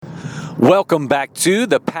Welcome back to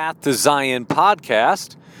the Path to Zion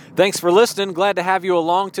podcast. Thanks for listening. Glad to have you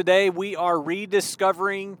along today. We are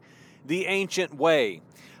rediscovering the ancient way.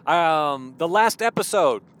 The last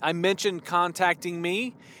episode, I mentioned contacting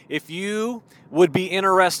me if you would be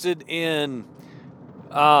interested in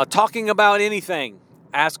talking about anything,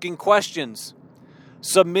 asking questions,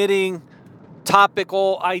 submitting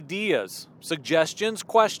topical ideas, suggestions,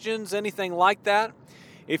 questions, anything like that.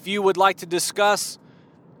 If you would like to discuss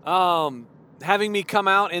having me come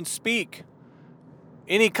out and speak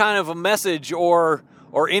any kind of a message or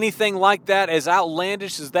anything like that, as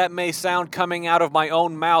outlandish as that may sound coming out of my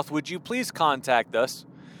own mouth, would you please contact us?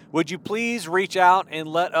 Would you please reach out and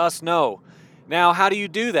let us know? Now, how do you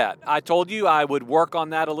do that? I told you I would work on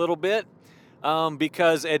that a little bit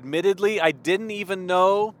because admittedly, I didn't even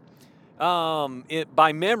know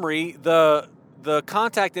by memory the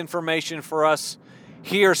contact information for us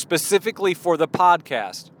here specifically for the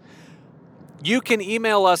podcast. You can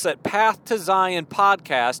email us at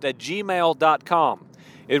pathtozionpodcast@gmail.com.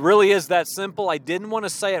 It really is that simple. I didn't want to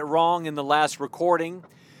say it wrong in the last recording,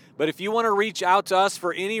 but if you want to reach out to us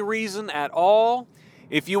for any reason at all,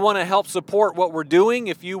 if you want to help support what we're doing,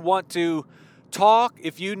 if you want to talk,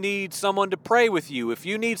 if you need someone to pray with you, if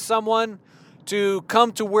you need someone to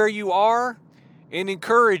come to where you are and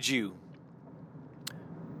encourage you,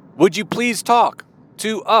 would you please talk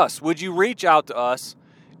to us? Would you reach out to us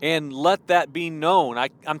and let that be known?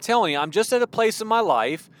 I'm telling you, I'm just at a place in my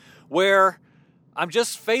life where I'm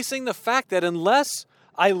just facing the fact that unless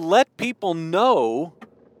I let people know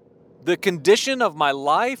the condition of my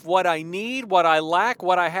life, what I need, what I lack,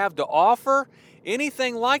 what I have to offer,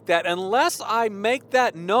 anything like that, unless I make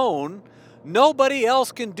that known, nobody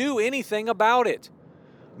else can do anything about it.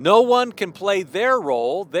 No one can play their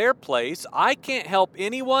role, their place. I can't help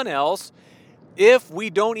anyone else if we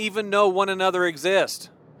don't even know one another exist.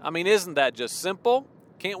 I mean, isn't that just simple?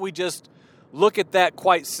 Can't we just look at that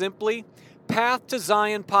quite simply?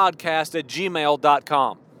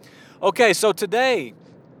 pathtozionpodcast@gmail.com. Okay, so today,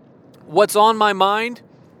 what's on my mind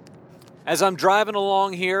as I'm driving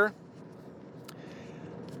along here,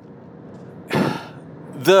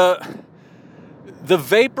 the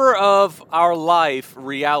vapor of our life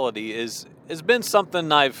reality has been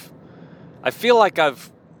something I feel like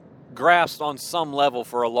I've grasped on some level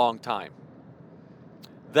for a long time.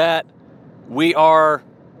 That we are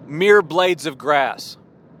mere blades of grass.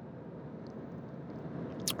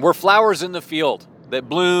 We're flowers in the field that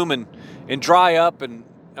bloom and dry up and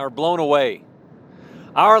are blown away.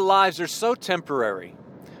 Our lives are so temporary.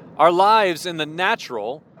 Our lives in the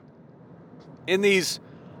natural, in these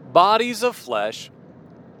bodies of flesh,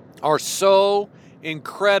 are so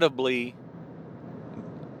incredibly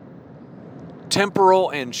temporal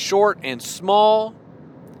and short and small.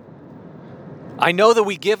 I know that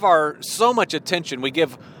we give so much attention. We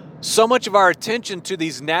give so much of our attention to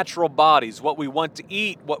these natural bodies, what we want to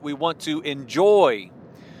eat, what we want to enjoy,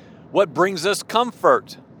 what brings us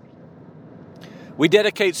comfort. We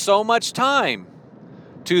dedicate so much time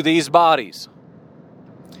to these bodies.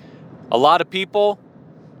 A lot of people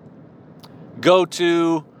go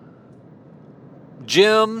to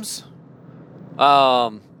gyms,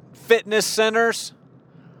 fitness centers,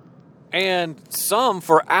 and some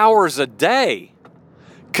for hours a day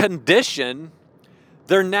condition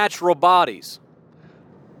their natural bodies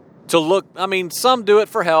to look. I mean, some do it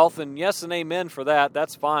for health, and yes and amen for that.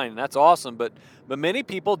 That's fine. That's awesome. But many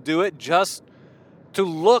people do it just to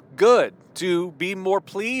look good, to be more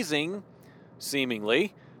pleasing,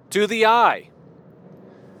 seemingly, to the eye.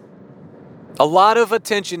 A lot of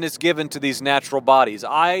attention is given to these natural bodies.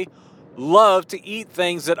 I love to eat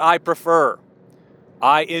things that I prefer.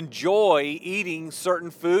 I enjoy eating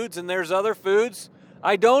certain foods, and there's other foods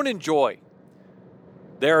I don't enjoy.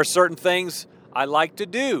 There are certain things I like to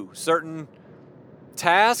do, certain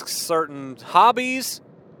tasks, certain hobbies,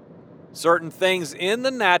 certain things in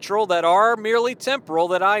the natural that are merely temporal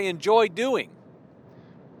that I enjoy doing.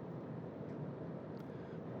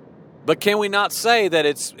 But can we not say that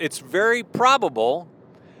it's very probable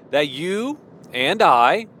that you and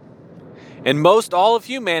I and most all of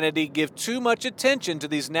humanity give too much attention to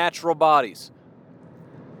these natural bodies,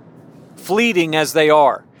 fleeting as they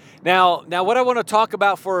are. Now, what I want to talk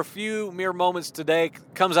about for a few mere moments today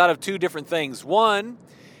comes out of two different things. One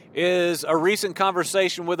is a recent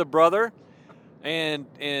conversation with a brother, and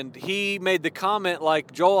he made the comment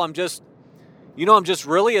like, Joel, I'm just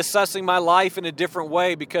really assessing my life in a different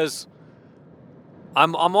way because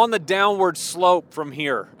I'm on the downward slope from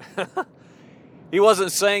here. He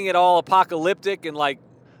wasn't saying it all apocalyptic and like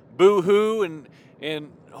boo-hoo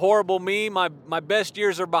and horrible me. My best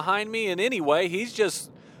years are behind me. And anyway, he's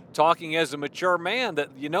just talking as a mature man that,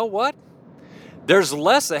 you know what? There's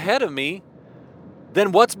less ahead of me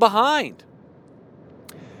than what's behind.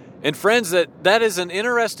 And friends, that is an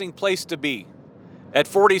interesting place to be. At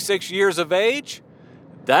 46 years of age,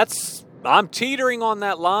 I'm teetering on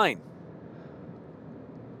that line.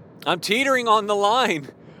 I'm teetering on the line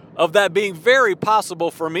of that being very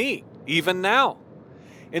possible for me, even now.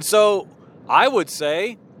 And so I would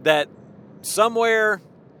say that somewhere,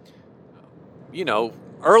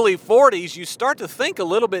 early 40s, you start to think a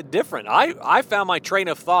little bit different. I found my train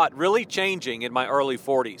of thought really changing in my early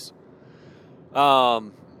 40s.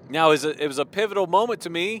 Now, it was a pivotal moment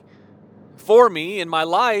for me in my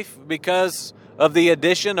life because of the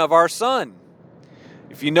addition of our son.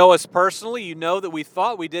 If you know us personally, you know that we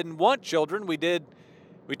thought we didn't want children. We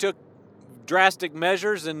took drastic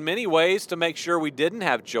measures in many ways to make sure we didn't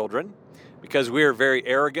have children because we were very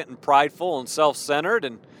arrogant and prideful and self-centered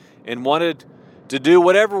and wanted to do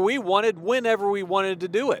whatever we wanted whenever we wanted to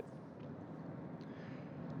do it.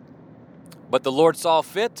 But the Lord saw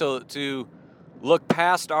fit to look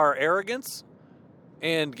past our arrogance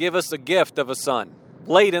and give us the gift of a son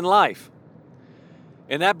late in life.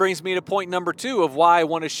 And that brings me to point number 2 of why I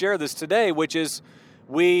want to share this today, which is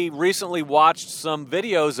we recently watched some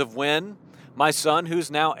videos of when my son,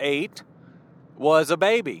 who's now 8, was a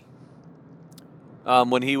baby.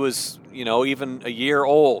 When he was, even a year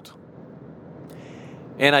old.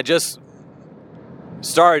 And I just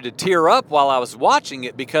started to tear up while I was watching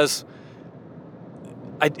it because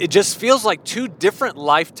it just feels like 2 different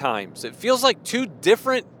lifetimes. It feels like 2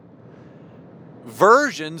 different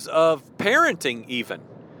versions of parenting even.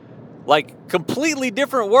 Like completely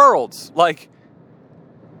different worlds. Like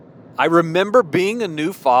I remember being a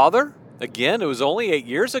new father. Again, it was only 8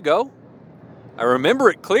 years ago. I remember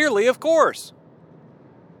it clearly, of course.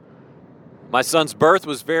 My son's birth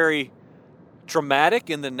was very traumatic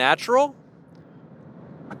in the natural.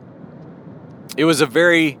 It was a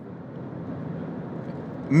very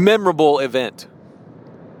memorable event.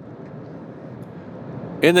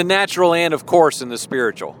 In the natural and, of course, in the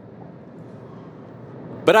spiritual.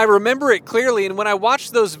 But I remember it clearly, and when I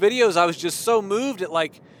watched those videos, I was just so moved at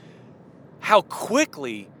how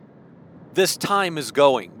quickly this time is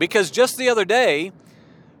going. Because just the other day,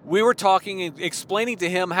 we were talking and explaining to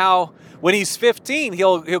him how when he's 15,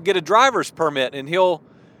 he'll get a driver's permit and he'll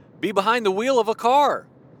be behind the wheel of a car.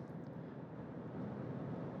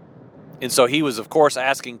 And so he was, of course,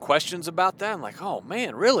 asking questions about that. I'm like, oh,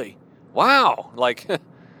 man, really? Wow.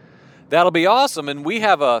 That'll be awesome. And we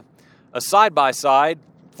have a side-by-side,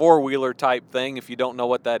 4-wheeler type thing, if you don't know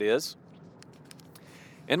what that is.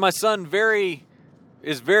 And my son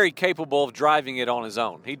is very capable of driving it on his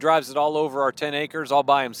own. He drives it all over our 10 acres all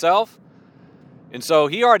by himself. And so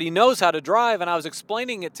he already knows how to drive, and I was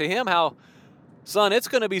explaining it to him how, son, it's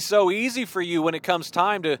going to be so easy for you when it comes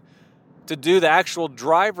time to do the actual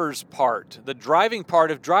driver's part. The driving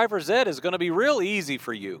part of driver's ed is going to be real easy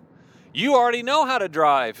for you. You already know how to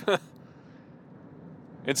drive.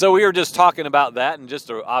 And so we were just talking about that in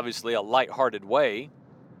just obviously a lighthearted way.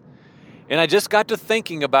 And I just got to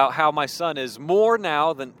thinking about how my son is more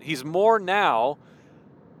than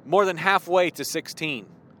halfway to 16.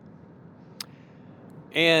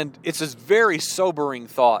 And it's a very sobering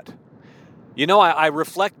thought. I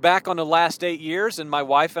reflect back on the last 8 years, and my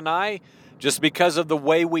wife and I, just because of the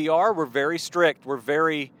way we are, we're very strict. We're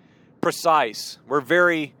very precise.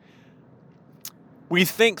 We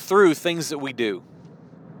think through things that we do.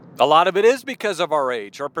 A lot of it is because of our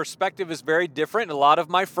age. Our perspective is very different. A lot of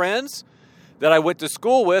my friends that I went to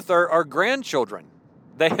school with are grandchildren.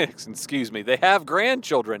 They have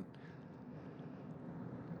grandchildren.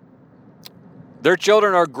 Their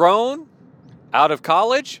children are grown, out of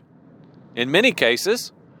college, in many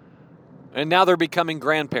cases, and now they're becoming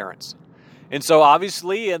grandparents. And so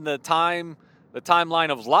obviously in the timeline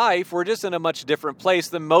of life, we're just in a much different place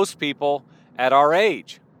than most people at our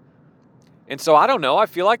age. And so I don't know, I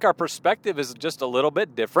feel like our perspective is just a little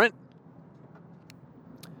bit different.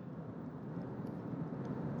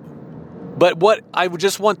 But what I would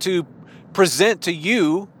just want to present to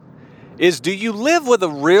you is, do you live with a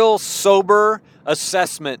real sober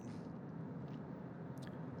assessment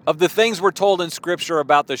of the things we're told in Scripture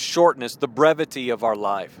about the shortness, the brevity of our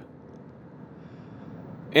life?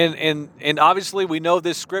 And obviously we know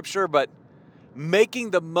this Scripture, but making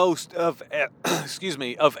the most of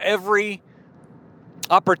of every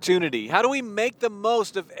opportunity. How do we make the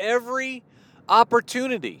most of every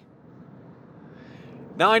opportunity?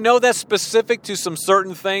 Now I know that's specific to some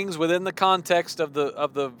certain things within the context of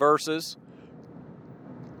the verses.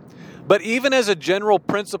 But even as a general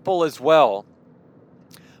principle as well,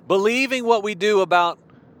 believing what we do about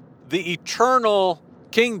the eternal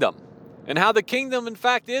kingdom. And how the kingdom, in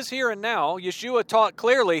fact, is here and now. Yeshua taught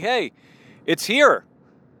clearly, hey, it's here.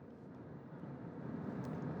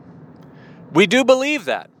 We do believe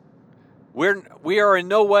that. We are in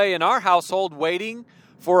no way in our household waiting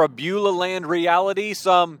for a Beulah land reality,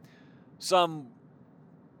 some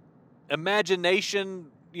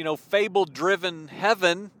imagination, fable-driven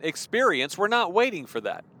heaven experience. We're not waiting for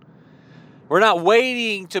that. We're not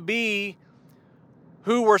waiting to be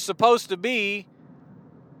who we're supposed to be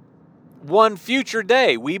one future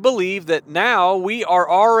day. We believe that now we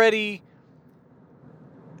are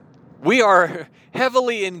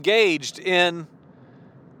heavily engaged in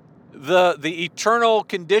the eternal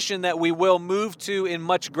condition that we will move to in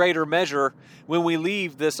much greater measure when we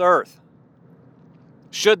leave this earth,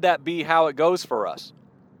 should that be how it goes for us.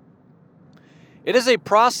 It is a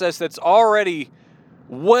process that's already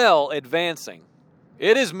well advancing.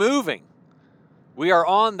 It is moving. We are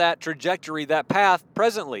on that trajectory, that path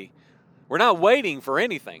presently. We're not waiting for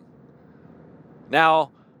anything.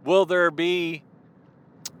 Now, will there be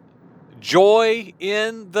joy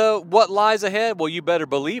in what lies ahead? Well, you better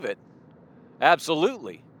believe it.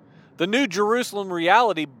 Absolutely. The New Jerusalem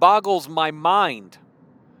reality boggles my mind.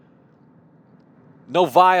 No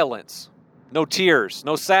violence, no tears,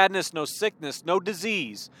 no sadness, no sickness, no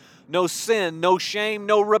disease, no sin, no shame,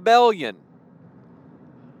 no rebellion,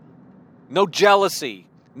 no jealousy,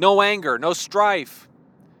 no anger, no strife,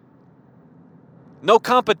 no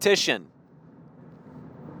competition,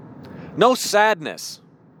 no sadness.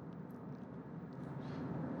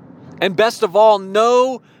 And best of all,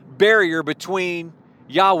 no barrier between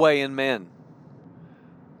Yahweh and men.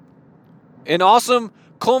 An awesome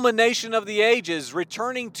culmination of the ages,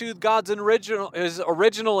 returning to God's his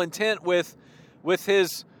original intent with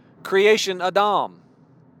his creation, Adam,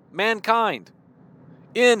 mankind,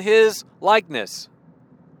 in his likeness,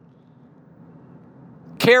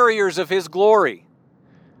 carriers of his glory,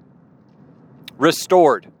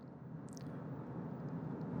 restored.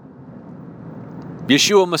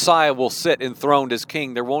 Yeshua Messiah will sit enthroned as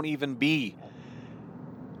king. There won't even be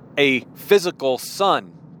a physical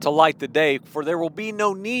sun to light the day, for there will be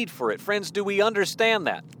no need for it. Friends, do we understand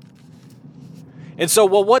that? And so,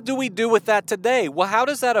 what do we do with that today? Well, how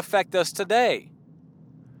does that affect us today?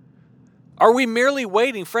 Are we merely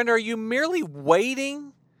waiting? Friend, are you merely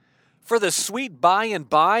waiting for the sweet by and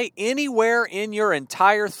by anywhere in your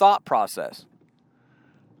entire thought process?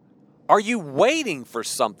 Are you waiting for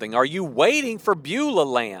something? Are you waiting for Beulah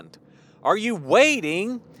land? Are you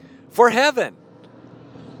waiting for heaven?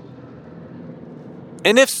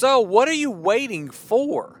 And if so, what are you waiting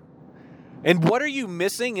for? And what are you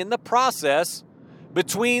missing in the process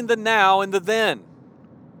between the now and the then?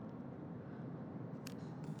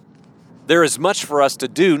 There is much for us to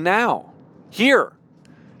do now, here,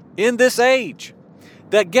 in this age.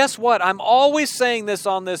 That guess what? I'm always saying this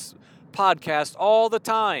on this podcast all the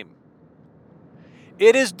time.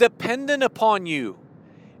 It is dependent upon you.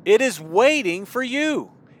 It is waiting for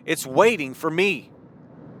you. It's waiting for me.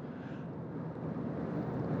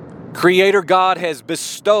 Creator God has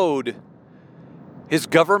bestowed his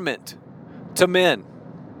government to men.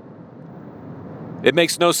 It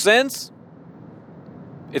makes no sense.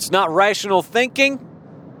 It's not rational thinking.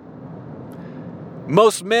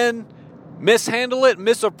 Most men mishandle it,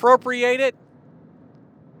 misappropriate it,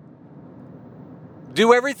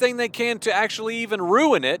 do everything they can to actually even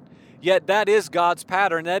ruin it, yet that is God's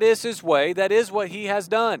pattern. That is his way. That is what he has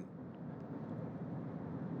done.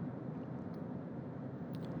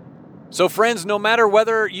 So friends, no matter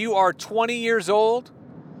whether you are 20 years old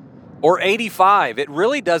or 85, it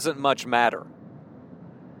really doesn't much matter.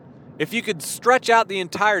 If you could stretch out the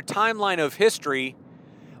entire timeline of history,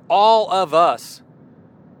 all of us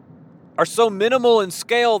are so minimal in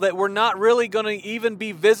scale that we're not really going to even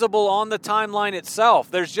be visible on the timeline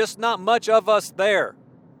itself. There's just not much of us there.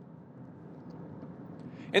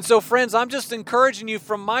 And so, friends, I'm just encouraging you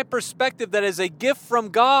from my perspective that as a gift from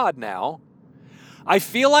God now, I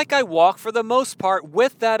feel like I walk for the most part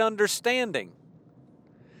with that understanding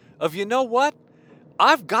of, you know what?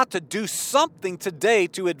 I've got to do something today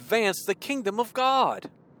to advance the kingdom of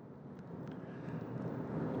God.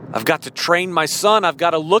 I've got to train my son. I've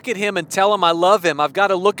got to look at him and tell him I love him. I've got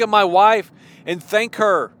to look at my wife and thank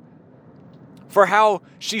her for how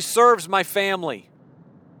she serves my family.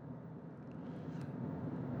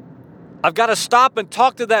 I've got to stop and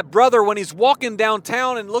talk to that brother when he's walking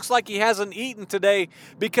downtown and looks like he hasn't eaten today,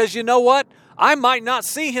 because you know what? I might not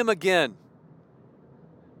see him again.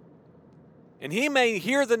 And he may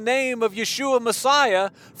hear the name of Yeshua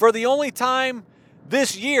Messiah for the only time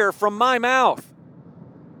this year from my mouth.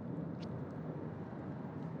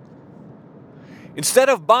 Instead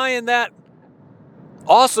of buying that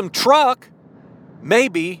awesome truck,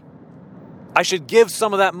 maybe I should give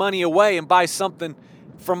some of that money away and buy something,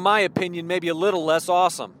 from my opinion, maybe a little less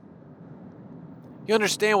awesome. You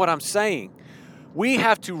understand what I'm saying? We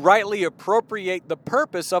have to rightly appropriate the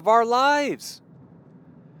purpose of our lives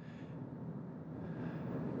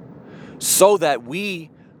so that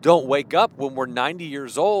we don't wake up when we're 90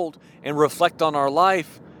 years old and reflect on our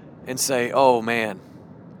life and say, oh man,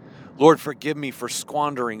 Lord, forgive me for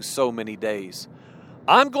squandering so many days.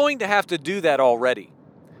 I'm going to have to do that already.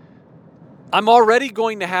 I'm already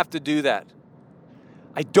going to have to do that.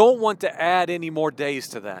 I don't want to add any more days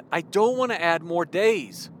to that. I don't want to add more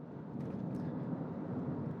days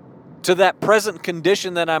to that present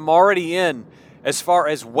condition that I'm already in, as far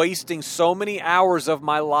as wasting so many hours of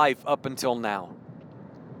my life up until now.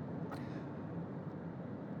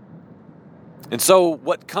 And so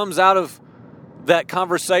what comes out of that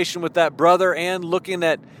conversation with that brother and looking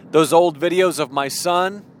at those old videos of my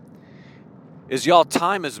son is, y'all,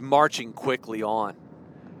 time is marching quickly on.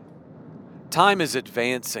 Time is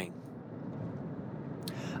advancing.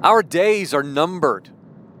 Our days are numbered.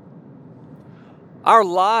 Our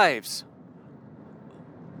lives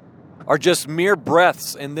are just mere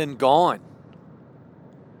breaths and then gone.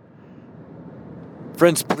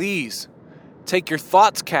 Friends, please take your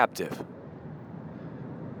thoughts captive.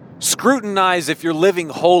 Scrutinize if you're living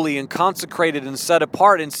holy and consecrated and set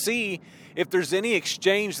apart, and see if there's any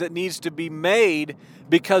exchange that needs to be made,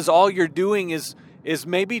 because all you're doing is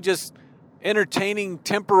maybe just entertaining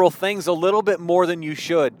temporal things a little bit more than you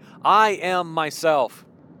should. I am myself.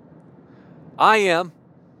 I am.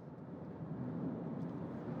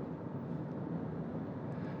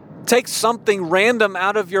 Take something random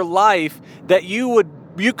out of your life that you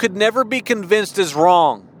could never be convinced is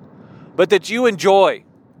wrong, but that you enjoy,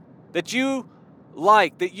 that you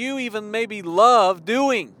like, that you even maybe love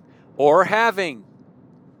doing or having,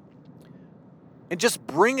 and just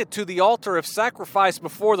bring it to the altar of sacrifice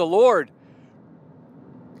before the Lord.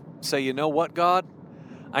 Say, you know what, God?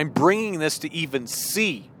 I'm bringing this to even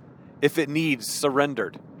see if it needs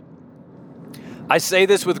surrendered. I say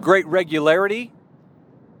this with great regularity.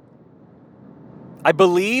 I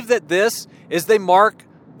believe that this is the mark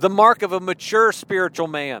of a mature spiritual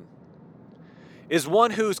man, is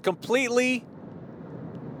one who's completely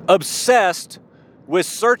obsessed with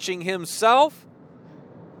searching himself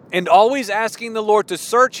and always asking the Lord to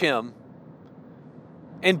search him,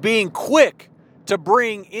 and being quick to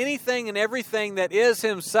bring anything and everything that is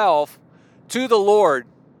himself to the Lord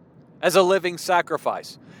as a living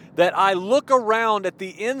sacrifice. That I look around at the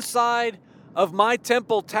inside of my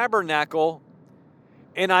temple tabernacle,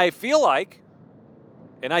 and I feel like,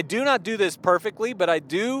 and I do not do this perfectly, but I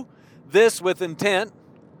do this with intent,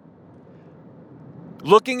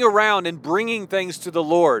 looking around and bringing things to the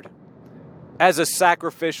Lord as a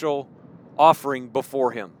sacrificial offering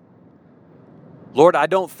before Him. Lord, I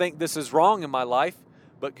don't think this is wrong in my life,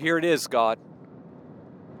 but here it is, God.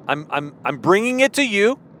 I'm bringing it to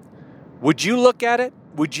you. Would you look at it?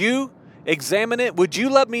 Would you examine it? Would you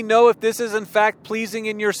let me know if this is in fact pleasing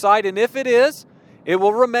in your sight? And if it is, it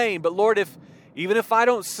will remain. But Lord, even if I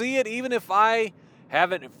don't see it, even if I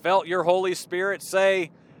haven't felt your Holy Spirit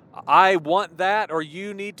say, I want that, or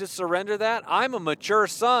you need to surrender that, I'm a mature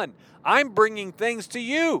son. I'm bringing things to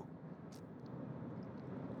you.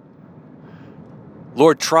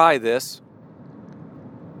 Lord, try this.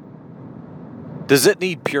 Does it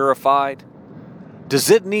need purified? Does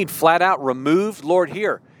it need flat out removed? Lord,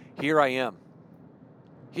 here I am.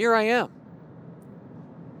 Here I am.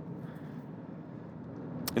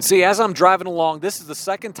 And see, as I'm driving along, this is the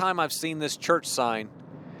second time I've seen this church sign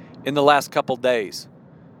in the last couple days.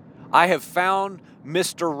 I have found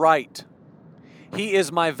Mr. Right. He is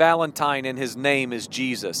my Valentine, and his name is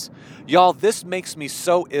Jesus. Y'all, this makes me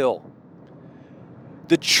so ill.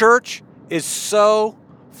 The church is so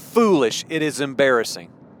foolish, it is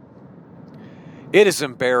embarrassing. It is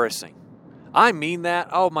embarrassing. I mean that.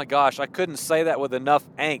 Oh my gosh, I couldn't say that with enough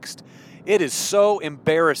angst. It is so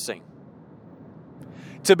embarrassing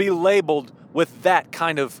to be labeled with that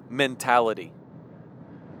kind of mentality.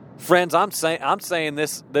 Friends, I'm saying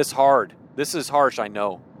this hard. This is harsh, I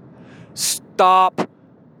know. Stop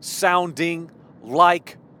sounding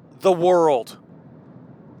like the world.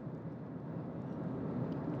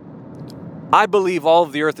 I believe all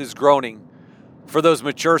of the earth is groaning for those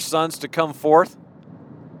mature sons to come forth.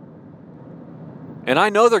 And I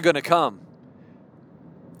know they're going to come.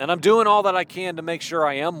 And I'm doing all that I can to make sure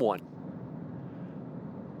I am one.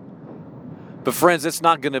 But friends, it's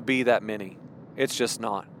not going to be that many. It's just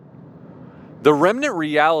not. The remnant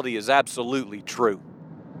reality is absolutely true.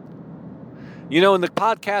 You know, in the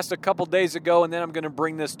podcast a couple days ago, and then I'm going to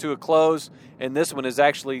bring this to a close, and this one is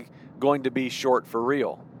actually going to be short for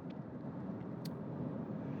real.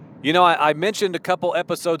 You know, I mentioned a couple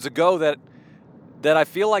episodes ago that I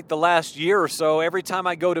feel like the last year or so, every time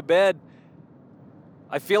I go to bed,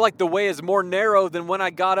 I feel like the way is more narrow than when I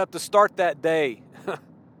got up to start that day,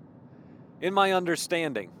 in my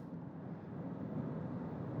understanding.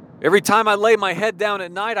 Every time I lay my head down at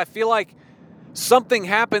night, I feel like something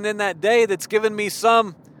happened in that day that's given me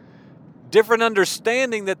some different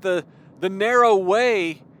understanding that the narrow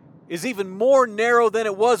way is even more narrow than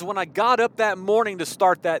it was when I got up that morning to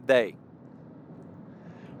start that day.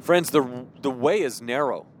 Friends, the way is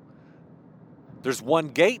narrow. There's one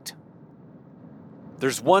gate.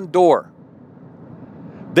 There's one door.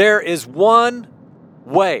 There is one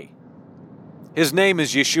way. His name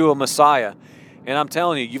is Yeshua Messiah. And I'm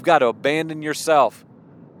telling you, you've got to abandon yourself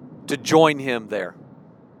to join him there.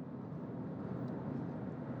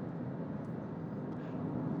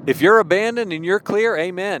 If you're abandoned and you're clear,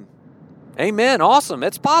 amen. Amen. Awesome.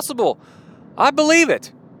 It's possible. I believe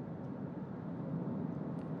it.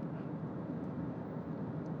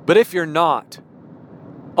 But if you're not,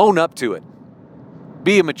 own up to it.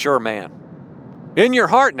 Be a mature man. In your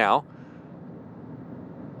heart now.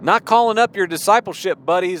 Not calling up your discipleship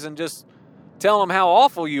buddies and just telling them how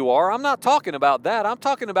awful you are. I'm not talking about that. I'm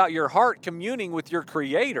talking about your heart communing with your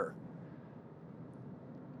Creator.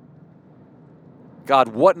 God,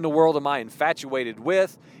 what in the world am I infatuated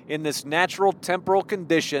with in this natural temporal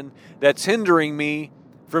condition that's hindering me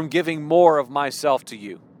from giving more of myself to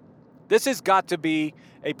you? This has got to be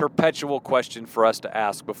a perpetual question for us to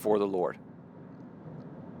ask before the Lord.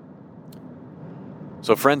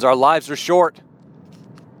 So friends, our lives are short.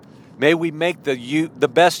 May we make the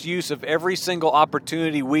best use of every single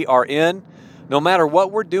opportunity we are in, no matter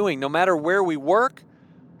what we're doing, no matter where we work,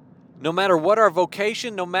 no matter what our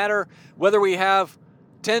vocation, no matter whether we have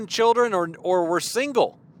 10 children or we're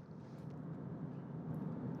single.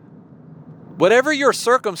 Whatever your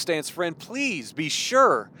circumstance, friend, please be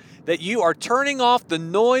sure that you are turning off the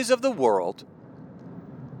noise of the world,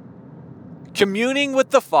 communing with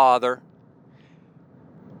the Father,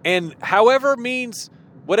 and whatever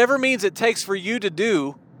means it takes for you to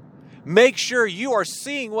do, make sure you are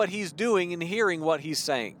seeing what He's doing and hearing what He's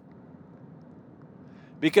saying.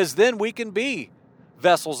 Because then we can be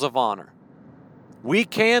vessels of honor. We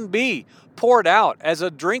can be poured out as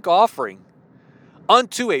a drink offering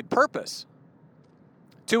unto a purpose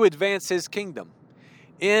to advance His kingdom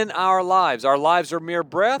in our lives. Our lives are mere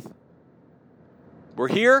breath. We're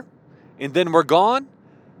here and then we're gone.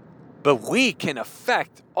 But we can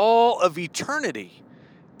affect all of eternity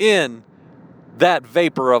in that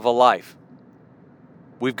vapor of a life.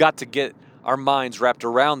 We've got to get our minds wrapped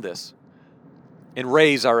around this and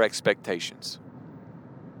raise our expectations.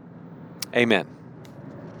 Amen.